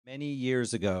Many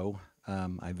years ago,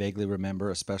 I vaguely remember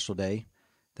a special day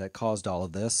that caused all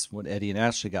of this. When Eddie and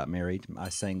Ashley got married, I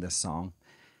sang this song,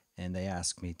 and they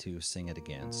asked me to sing it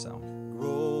again. So,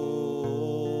 rolled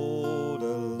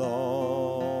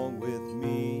along with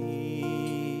me,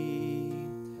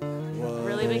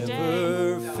 Really big day.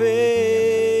 whatever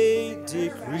fate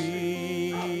decrees,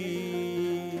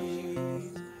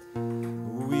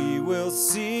 we will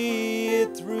see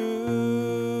it through.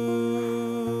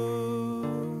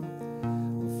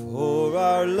 For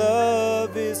our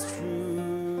love is true.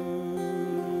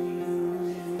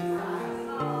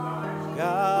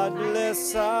 God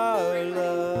bless our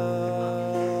love.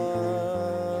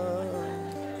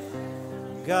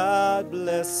 God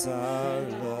bless our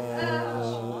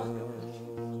love.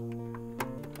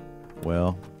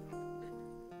 Well,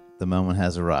 the moment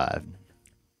has arrived,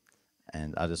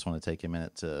 and I just want to take a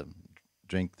minute to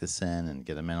drink this in and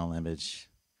get a mental image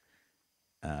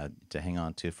to hang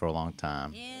on to for a long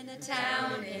time. In a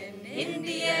town in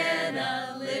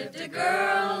Indiana lived a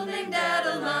girl named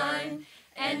Adeline,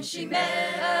 and she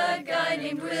met a guy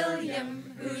named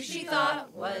William, who she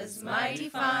thought was mighty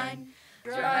fine.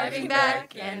 Driving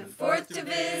back and forth to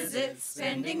visit,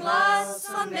 spending lots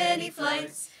on many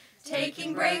flights,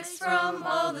 taking breaks from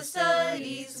all the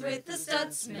studies with the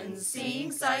Stutzman,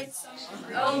 seeing sights.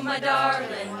 Oh my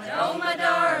darling, oh my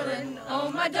darling,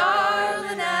 oh my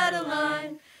darling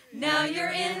Adeline, now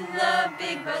you're in the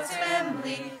Big Butts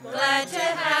family, glad to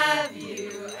have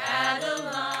you,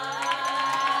 Adeline.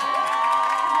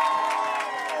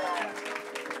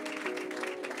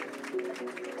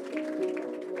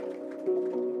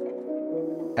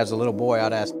 As a little boy,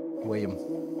 I'd ask William,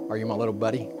 "Are you my little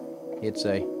buddy?" He'd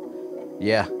say,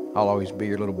 "Yeah, I'll always be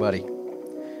your little buddy."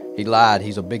 He lied.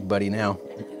 He's a big buddy now.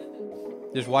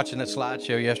 Just watching that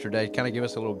slideshow yesterday kind of gave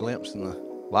us a little glimpse in the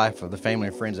life of the family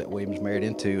and friends that William's married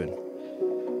into. And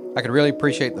I could really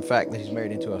appreciate the fact that he's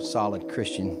married into a solid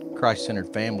Christian,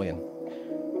 Christ-centered family, and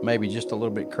maybe just a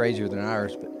little bit crazier than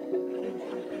ours, but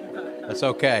that's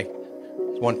okay.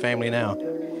 It's one family now.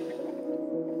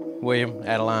 William,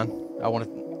 Adeline, I want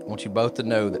you both to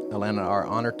know that Atlanta and I are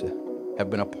honored to have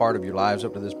been a part of your lives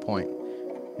up to this point,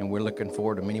 and we're looking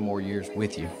forward to many more years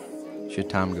with you, should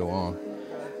time go on.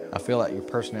 I feel like your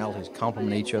personalities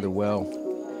complement each other well,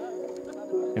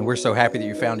 and we're so happy that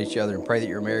you found each other, and pray that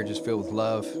your marriage is filled with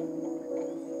love,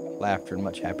 laughter, and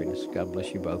much happiness. God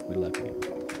bless you both. We love you.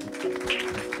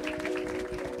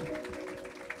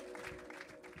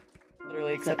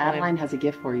 So Adeline has a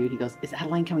gift for you. He goes, "Is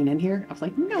Adeline coming in here?" I was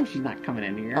like, "No, she's not coming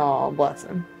in here." Oh, bless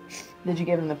him. Did you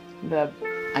give him the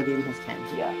I gave him his pen.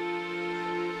 yeah.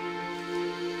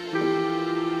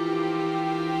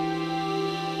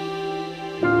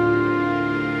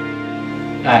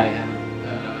 I have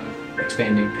an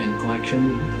expanding pin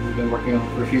collection that we've been working on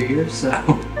for a few years, so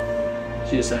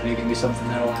she decided to give me something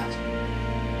that'll last.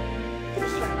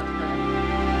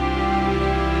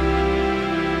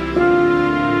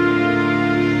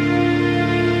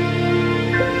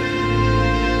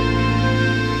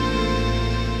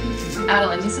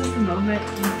 Adeline, this is the moment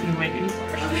you've been waiting for.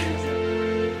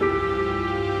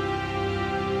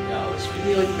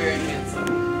 You look very handsome.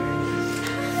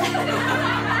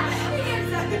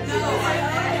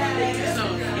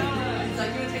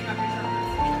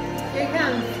 Here he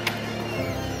comes.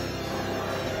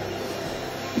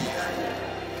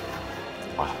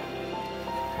 Wow.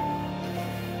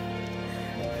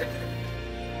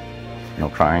 No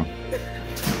crying.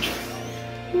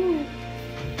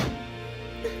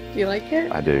 Do you like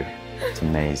it? I do. It's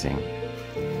amazing.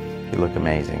 You look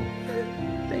amazing.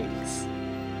 Thanks.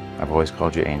 I've always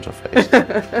called you Angel Face.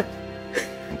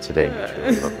 And today you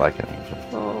truly look like an angel.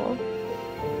 Oh.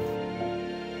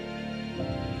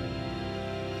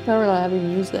 Now we're not having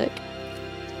music.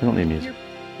 You don't need music.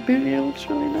 Booty looks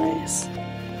really nice.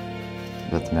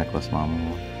 That's the necklace Mama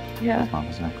wore. Yeah.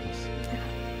 Mama's necklace.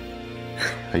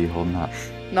 How you holding up?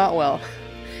 Not well.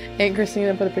 Aunt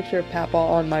Christina put a picture of Papa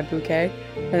on my bouquet,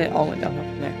 and it all went downhill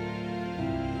from there.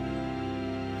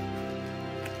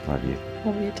 Love you.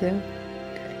 Love you too.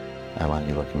 Adeline,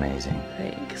 you look amazing.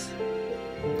 Thanks.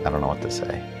 I don't know what to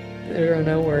say. There are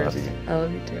no words. Love you. I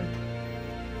love you too.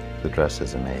 The dress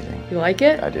is amazing. You like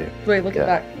it? I do. Wait, look Yeah. at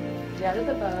that. Yeah, there's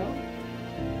a bow.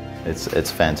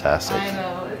 It's fantastic. I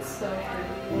know, it's so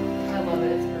pretty. I love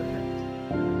it, it's perfect.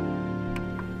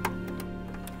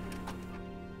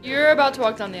 You're about to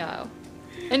walk down the aisle.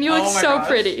 And you look so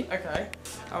pretty. Okay.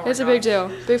 It's a big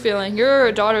deal. Big feeling.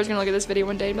 Your daughter's gonna look at this video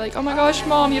one day and be like, "Oh my gosh,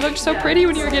 Mom, you looked so pretty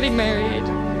when you were getting married."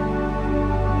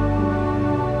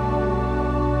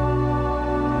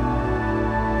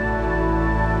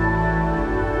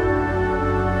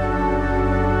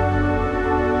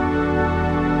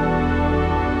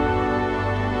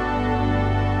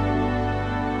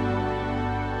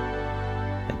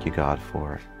 you, God,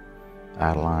 for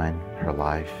Adeline, her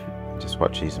life, just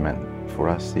what she's meant for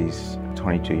us these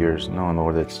 22 years, knowing,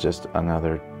 Lord, it's just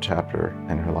another chapter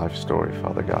in her life story,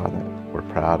 Father God. That we're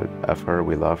proud of her.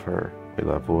 We love her. We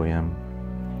love William.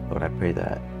 Lord, I pray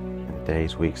that in the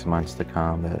days, weeks, months to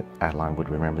come, that Adeline would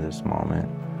remember this moment.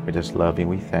 We just love you.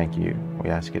 We thank you. We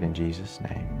ask it in Jesus'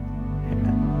 name.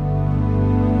 Amen.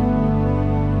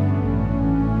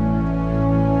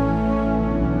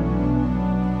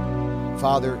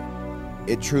 Father,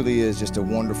 it truly is just a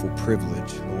wonderful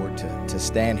privilege, Lord, to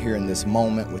stand here in this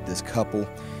moment with this couple.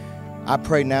 I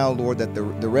pray now, Lord, that the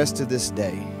rest of this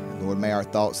day, Lord, may our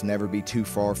thoughts never be too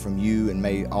far from you, and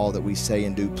may all that we say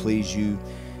and do please you.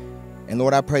 And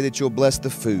Lord, I pray that you'll bless the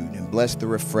food and bless the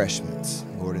refreshments,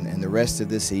 Lord, and the rest of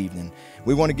this evening.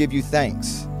 We want to give you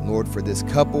thanks, Lord, for this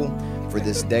couple, for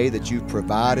this day that you've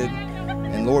provided.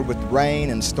 And Lord, with rain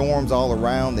and storms all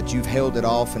around, that you've held it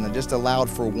off and just allowed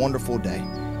for a wonderful day.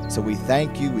 So we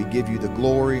thank you, we give you the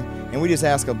glory, and we just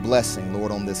ask a blessing,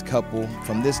 Lord, on this couple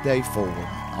from this day forward,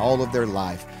 all of their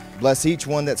life. Bless each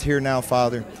one that's here now,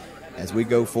 Father, as we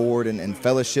go forward and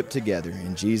fellowship together.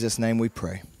 In Jesus' name we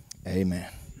pray. Amen.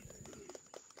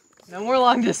 No more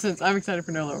long distance. I'm excited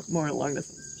for no more long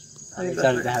distance. I'm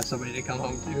excited to have somebody to come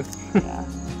home to. Yeah.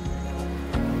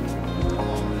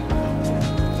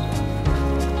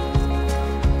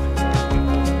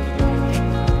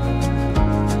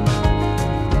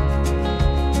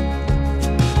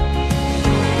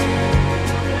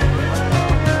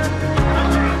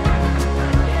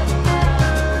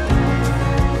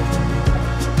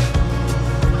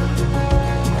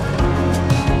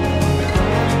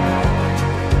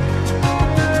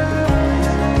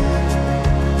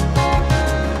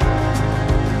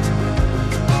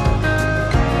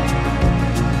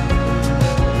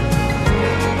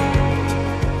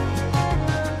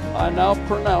 Now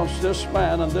pronounce this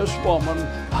man and this woman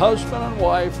husband and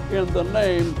wife in the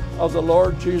name of the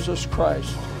Lord Jesus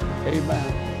Christ.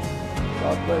 Amen.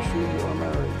 God bless you. You are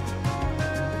married.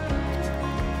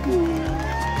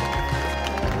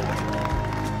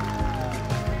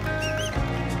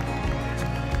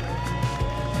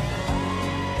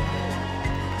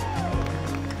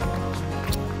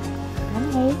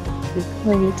 Hi.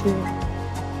 Love you too.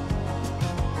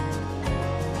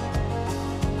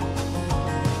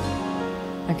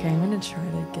 Okay, I'm going to try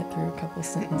to get through a couple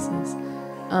sentences.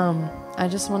 I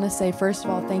just want to say, first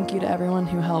of all, thank you to everyone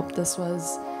who helped. This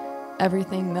was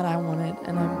everything that I wanted,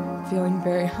 and I'm feeling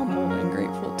very humble and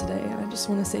grateful today. I just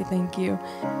want to say thank you.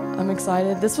 I'm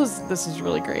excited. This was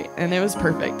really great, and it was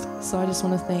perfect. So I just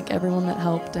want to thank everyone that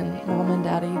helped, and Mom and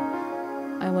Daddy.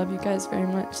 I love you guys very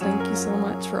much. Thank you so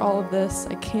much for all of this.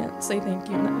 I can't say thank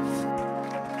you enough.